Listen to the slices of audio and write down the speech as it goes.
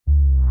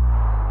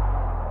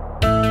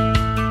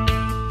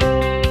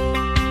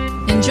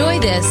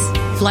this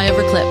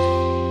Flyover clip.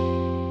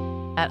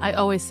 I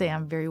always say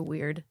I'm very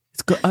weird.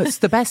 It's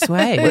the best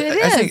way.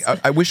 It I is. think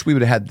I wish we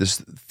would have had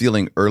this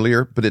feeling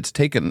earlier, but it's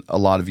taken a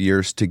lot of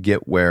years to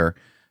get where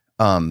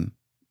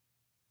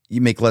you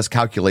make less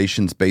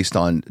calculations based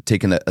on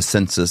taking a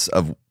census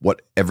of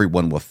what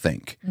everyone will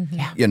think.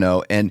 Yeah. You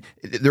know, and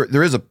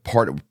there is a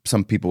part of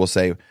some people will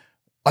say,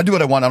 I do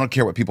what I want. I don't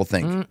care what people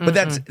think. But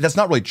that's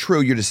not really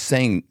true. You're just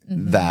saying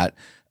that,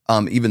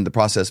 even the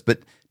process.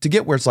 But to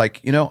get where it's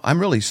like, you know, I'm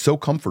really so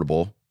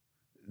comfortable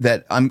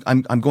that I'm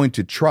going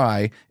to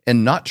try,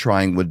 and not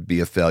trying would be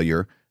a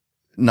failure.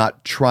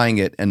 Not trying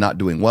it and not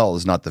doing well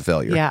is not the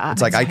failure. Yeah,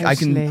 it's like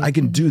totally. I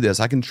can do this.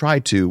 I can try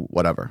to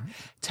whatever.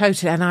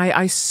 Totally, and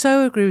I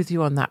so agree with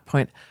you on that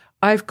point.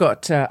 I've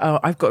got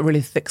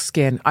really thick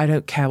skin. I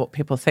don't care what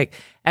people think,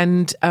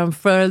 and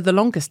for the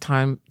longest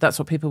time, that's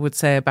what people would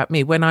say about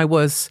me when I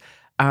was.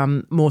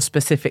 More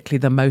specifically,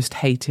 the most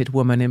hated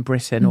woman in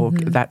Britain, or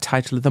that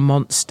title of the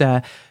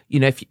monster. You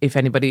know, if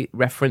anybody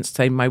referenced,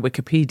 say, my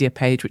Wikipedia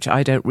page, which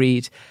I don't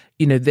read,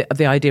 you know,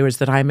 the idea is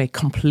that I'm a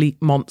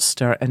complete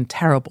monster and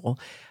terrible.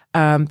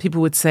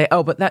 People would say,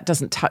 oh, but that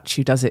doesn't touch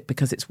you, does it?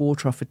 Because it's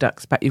water off a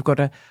duck's back. You've got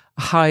to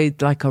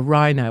hide like a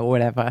rhino or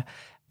whatever.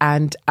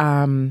 And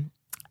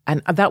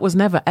that was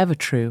never, ever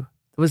true.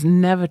 It was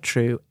never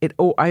true.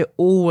 I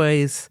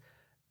always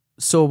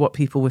saw what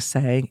people were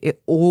saying.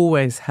 It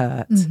always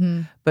hurt.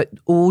 But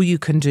all you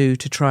can do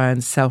to try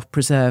and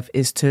self-preserve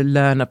is to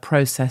learn a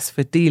process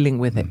for dealing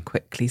with it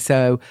quickly.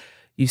 So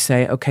you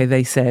say, okay,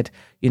 they said,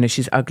 you know,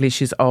 she's ugly,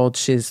 she's old,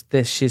 she's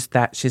this, she's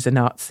that, she's a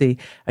Nazi.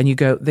 And you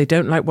go, they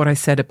don't like what I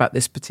said about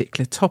this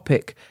particular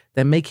topic.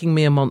 They're making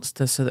me a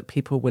monster so that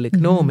people will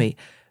ignore me.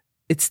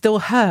 It still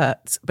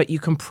hurts, but you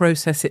can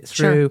process it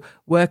through,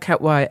 work out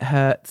why it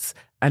hurts,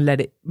 and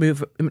let it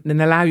move and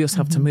allow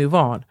yourself to move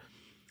on.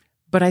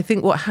 But I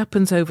think what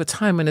happens over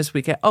time, and as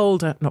we get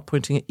older, not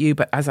pointing at you,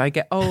 but as I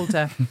get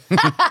older,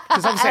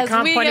 because obviously I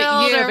can't point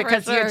at you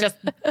because you're just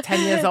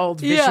 10 years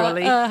old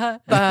visually.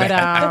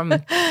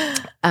 But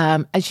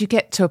as you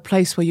get to a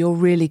place where you're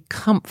really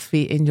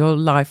comfy in your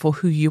life or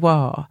who you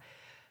are,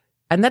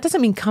 and that doesn't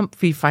mean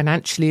comfy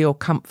financially or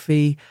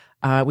comfy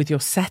with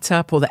your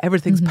setup or that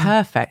everything's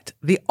perfect.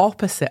 The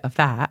opposite of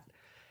that.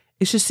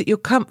 It's just that you're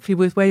comfy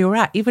with where you're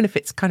at, even if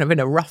it's kind of in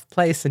a rough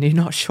place and you're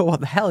not sure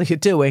what the hell you're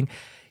doing.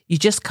 You're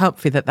just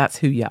comfy that that's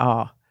who you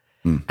are.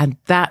 And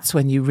that's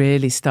when you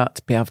really start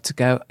to be able to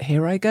go,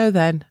 here I go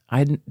then.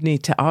 I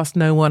need to ask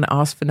no one,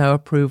 ask for no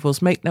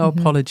approvals, make no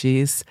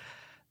apologies.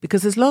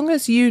 Because as long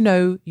as you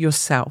know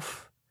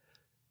yourself,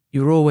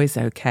 you're always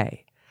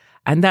okay.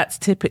 And that's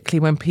typically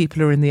when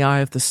people are in the eye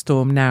of the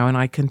storm now, and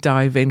I can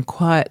dive in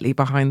quietly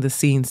behind the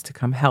scenes to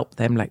come help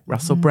them, like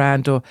Russell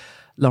Brand or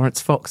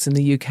Lawrence Fox in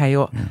the UK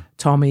or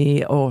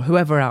Tommy or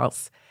whoever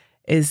else.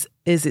 Is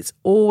it's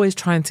always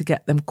trying to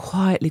get them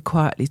quietly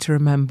to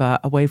remember,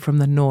 away from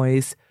the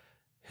noise,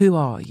 who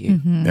are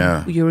you?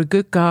 Yeah. You're a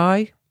good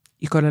guy.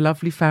 You've got a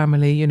lovely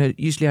family. You know,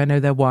 usually I know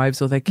their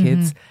wives or their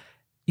kids.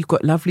 You've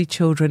got lovely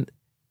children.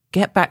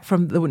 Get back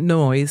from the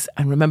noise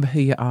and remember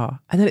who you are.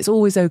 And then it's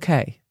always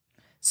okay.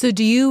 So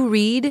do you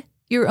read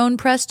your own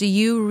press? Do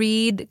you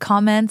read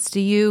comments?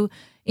 Do you,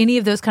 any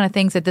of those kind of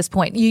things at this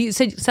point? You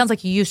said, it sounds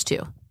like you used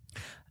to.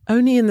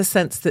 Only in the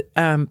sense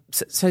that,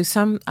 so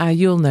some,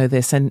 you'll know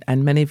this, and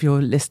many of your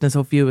listeners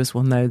or viewers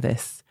will know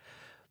this.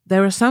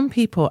 There are some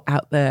people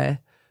out there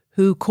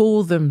who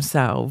call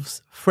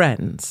themselves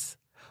friends,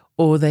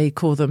 or they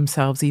call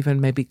themselves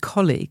even maybe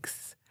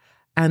colleagues.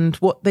 And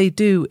what they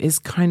do is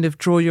kind of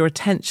draw your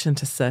attention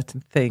to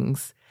certain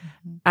things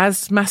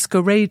as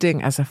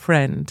masquerading as a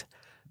friend.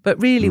 But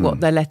really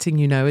what they're letting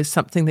you know is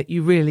something that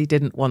you really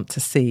didn't want to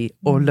see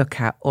or look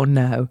at or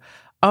know.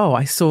 Oh,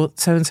 I saw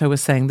so-and-so was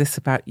saying this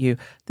about you.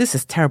 This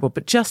is terrible,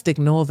 but just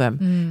ignore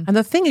them. And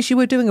the thing is, you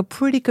were doing a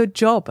pretty good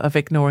job of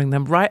ignoring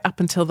them right up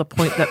until the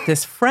point that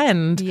this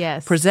friend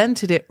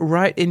presented it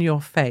right in your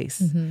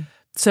face.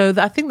 So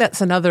I think that's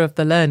another of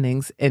the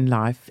learnings in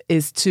life,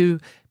 is to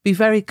be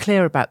very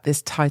clear about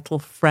this title,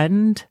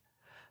 friend,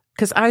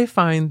 because I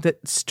find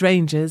that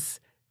strangers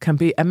can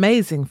be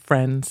amazing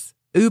friends.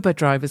 Uber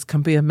drivers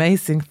can be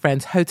amazing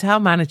friends. Hotel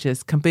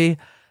managers can be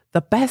the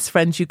best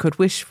friends you could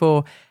wish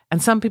for.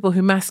 And some people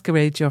who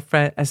masquerade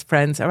as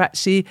friends are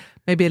actually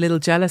maybe a little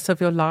jealous of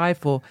your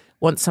life, or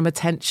want some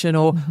attention,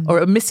 or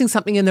are missing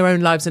something in their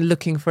own lives and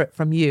looking for it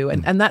from you.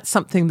 And that's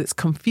something that's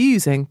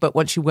confusing. But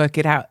once you work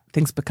it out,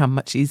 things become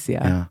much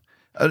easier. Yeah.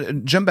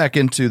 Jump back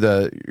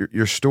into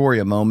your story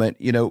a moment.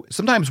 You know,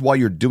 sometimes while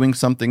you're doing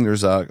something,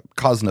 there's a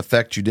cause and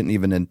effect you didn't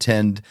even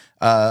intend.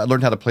 I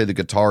learned how to play the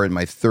guitar in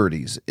my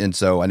 30s, and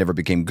so I never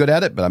became good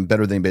at it, but I'm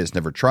better than anybody that's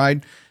never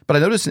tried. But I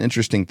noticed an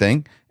interesting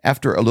thing.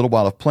 After a little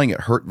while of playing,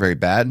 it hurt very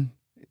bad.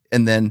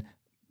 And then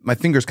my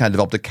fingers kind of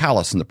developed a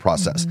callus in the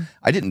process.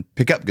 I didn't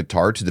pick up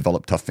guitar to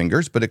develop tough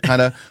fingers, but it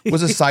kind of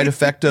was a side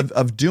effect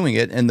of doing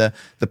it, and the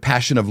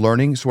passion of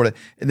learning sort of.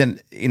 And then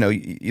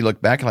you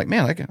look back and like,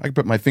 man, I can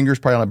put my fingers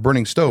probably on a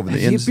burning stove, and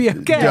the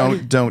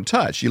ends don't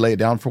touch. You lay it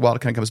down for a while,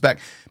 it kind of comes back.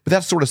 But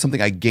that's sort of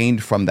something I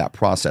gained from that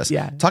process.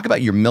 Yeah. Talk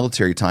about your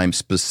military time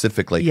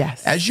specifically.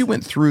 Yes. As you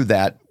went through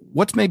that,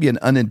 what's maybe an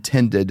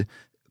unintended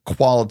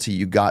quality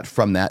you got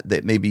from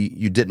that maybe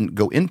you didn't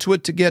go into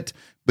it to get,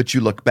 but you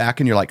look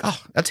back and you're like,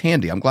 oh, that's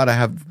handy. I'm glad I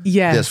have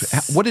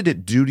this. What did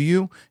it do to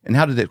you, and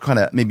how did it kind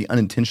of maybe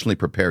unintentionally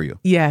prepare you?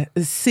 Yeah,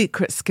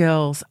 secret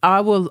skills.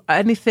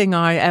 Anything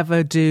I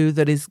ever do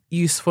that is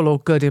useful or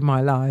good in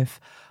my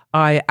life,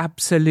 I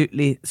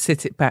absolutely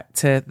sit it back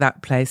to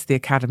that place, the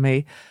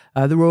academy,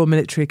 the Royal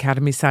Military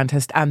Academy,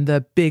 Sandhurst, and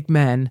the big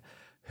men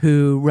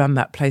who run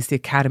that place, the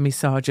academy,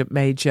 sergeant,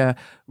 major,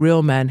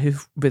 real men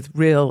with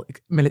real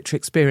military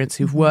experience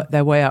who've worked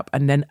their way up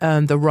and then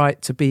earned the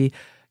right to be,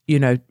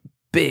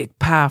 big,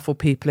 powerful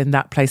people in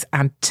that place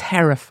and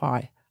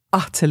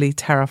utterly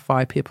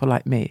terrify people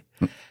like me.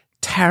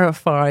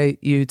 Terrify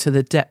you to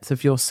the depth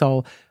of your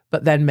soul,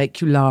 but then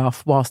make you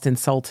laugh whilst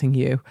insulting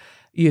you.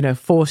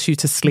 Force you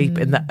to sleep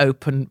in the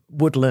open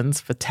woodlands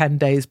for 10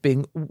 days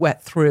being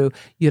wet through.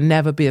 You'll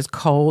never be as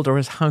cold or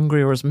as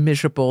hungry or as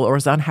miserable or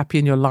as unhappy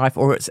in your life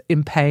or as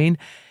in pain.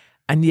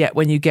 And yet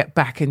when you get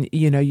back and,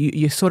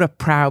 you're sort of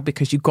proud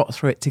because you got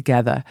through it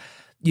together.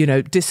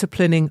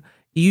 Disciplining,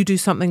 you do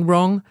something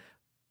wrong,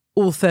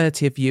 all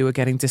 30 of you are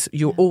getting 30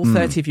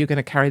 of you are going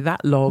to carry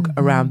that log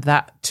around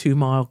that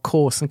 2-mile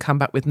course and come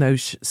back with no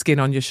skin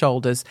on your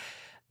shoulders.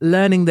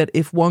 Learning that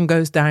if one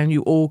goes down,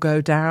 you all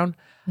go down.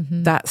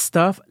 That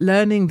stuff.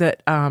 Learning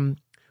that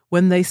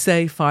when they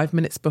say 5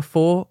 minutes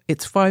before,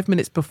 it's 5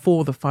 minutes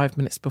before the 5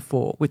 minutes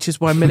before, which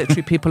is why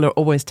military people are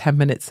always 10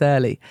 minutes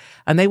early.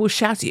 And they will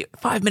shout at you,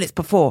 5 minutes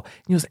before.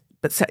 And you'll say,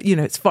 but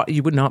it's fine.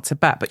 You wouldn't answer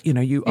back, but you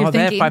You're are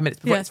thinking, there 5 minutes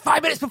before. yeah. It's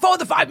 5 minutes before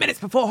the 5 minutes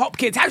before,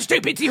 Hopkins. How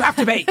stupid do you have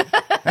to be?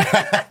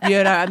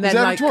 And then Is that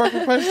a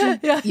rhetorical question?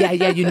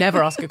 yeah, you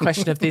never ask a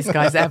question of these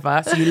guys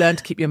ever. So you learn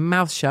to keep your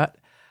mouth shut.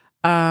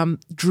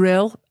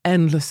 Drill,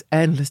 endless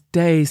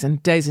days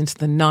and days into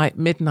the night,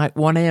 midnight,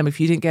 1 a.m. If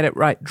you didn't get it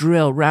right,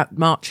 drill,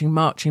 marching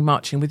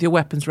with your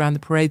weapons around the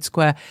parade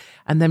square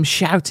and them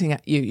shouting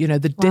at you,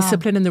 the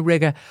discipline and the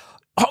rigor.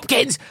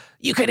 Hopkins,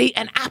 you could eat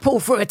an apple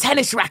through a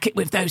tennis racket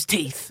with those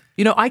teeth.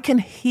 I can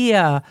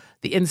hear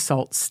the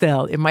insults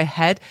still in my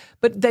head,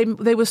 but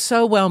they were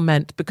so well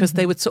meant because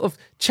they would sort of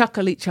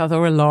chuckle each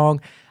other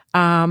along.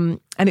 And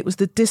it was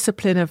the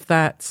discipline of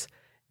that,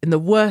 in the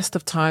worst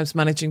of times,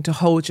 managing to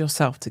hold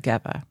yourself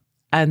together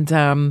and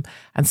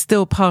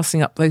still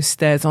passing up those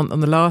stairs. On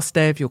the last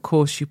day of your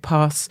course,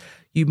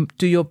 you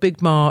do your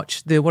big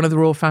march, one of the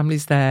royal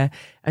families there,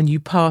 and you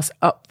pass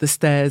up the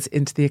stairs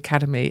into the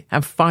academy,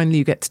 and finally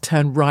you get to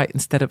turn right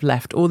instead of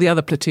left. All the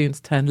other platoons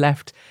turn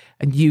left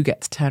and you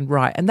get to turn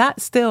right. And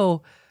that's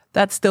still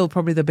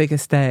probably the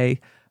biggest day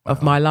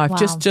of my life. Wow.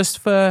 Just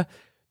for,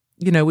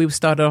 we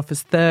started off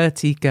as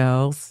 30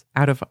 girls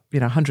out of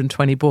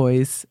 120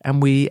 boys,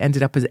 and we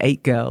ended up as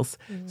 8 girls.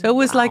 So it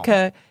was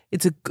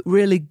it's a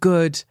really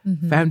good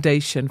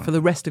foundation for the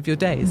rest of your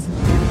days.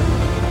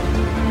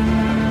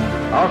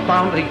 Our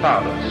founding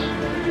fathers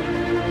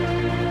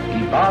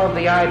evolved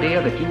the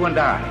idea that you and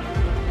I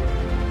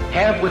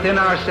have within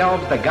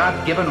ourselves the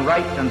God-given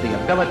right and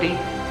the ability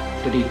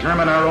to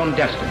determine our own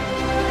destiny.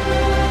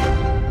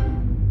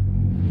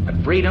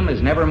 But freedom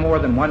is never more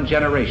than one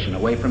generation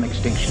away from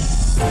extinction.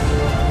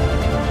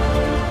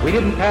 We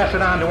didn't pass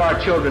it on to our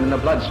children in the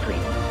bloodstream.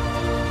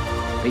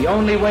 The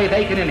only way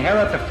they can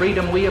inherit the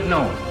freedom we have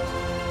known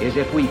is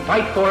if we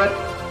fight for it,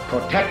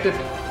 protect it,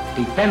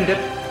 defend it,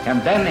 and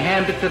then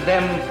hand it to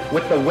them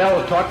with the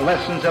well-taught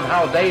lessons of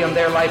how they in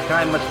their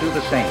lifetime must do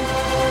the same.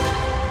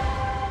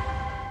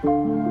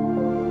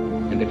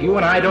 And if you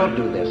and I don't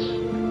do this,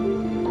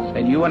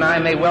 then you and I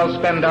may well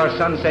spend our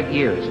sunset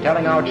years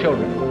telling our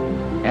children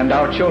and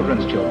our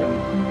children's children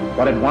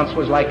what it once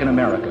was like in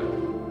America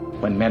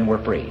when men were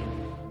free.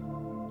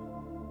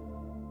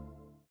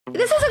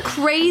 This is a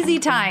crazy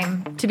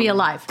time to be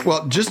alive.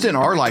 Well, just in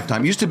our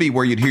lifetime, used to be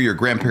where you'd hear your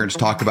grandparents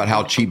talk about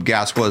how cheap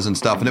gas was and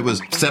stuff, and it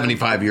was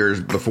 75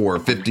 years before,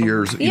 50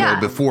 years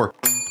before.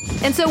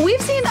 And so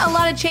we've seen a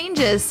lot of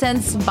changes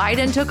since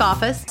Biden took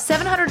office.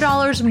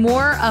 $700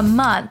 more a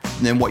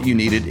month Than what you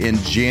needed in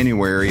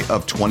January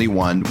of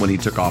 21 when he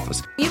took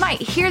office. You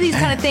might hear these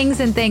kind of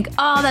things and think,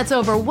 oh, that's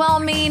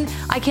overwhelming.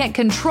 I can't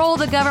control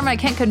the government. I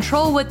can't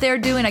control what they're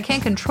doing. I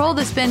can't control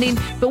the spending,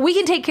 but we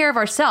can take care of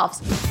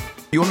ourselves.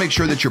 You want to make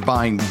sure that you're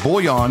buying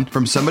bullion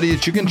from somebody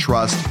that you can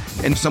trust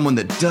and someone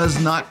that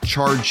does not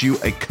charge you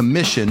a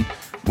commission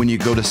when you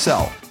go to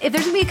sell. If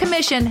there's going to be a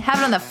commission, have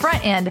it on the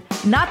front end,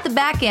 not the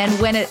back end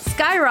when it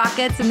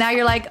skyrockets and now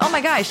you're like, oh my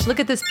gosh, look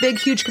at this big,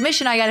 huge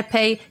commission I got to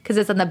pay because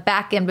it's on the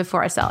back end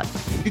before I sell it.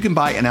 You can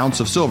buy an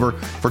ounce of silver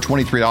for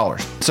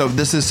 $23. So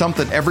this is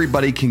something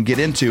everybody can get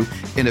into.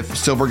 And if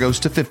silver goes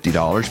to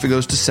 $50, if it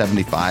goes to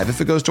 $75, if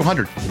it goes to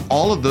 $100,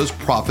 all of those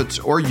profits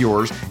are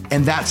yours.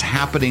 And that's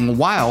happening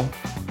while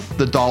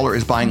the dollar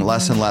is buying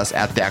less and less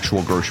at the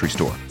actual grocery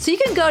store. So you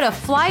can go to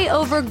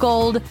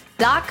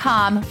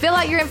flyovergold.com, fill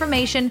out your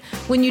information.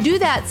 When you do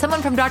that,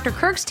 someone from Dr.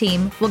 Kirk's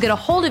team will get a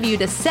hold of you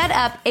to set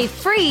up a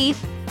free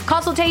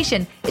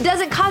consultation. It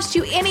doesn't cost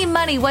you any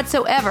money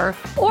whatsoever.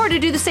 Or to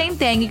do the same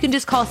thing, you can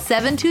just call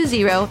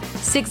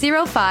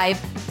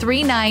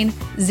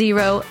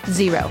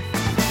 720-605-3900.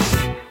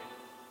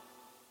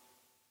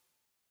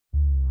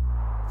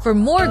 For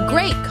more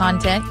great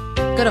content,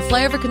 go to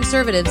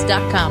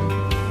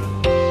flyoverconservatives.com.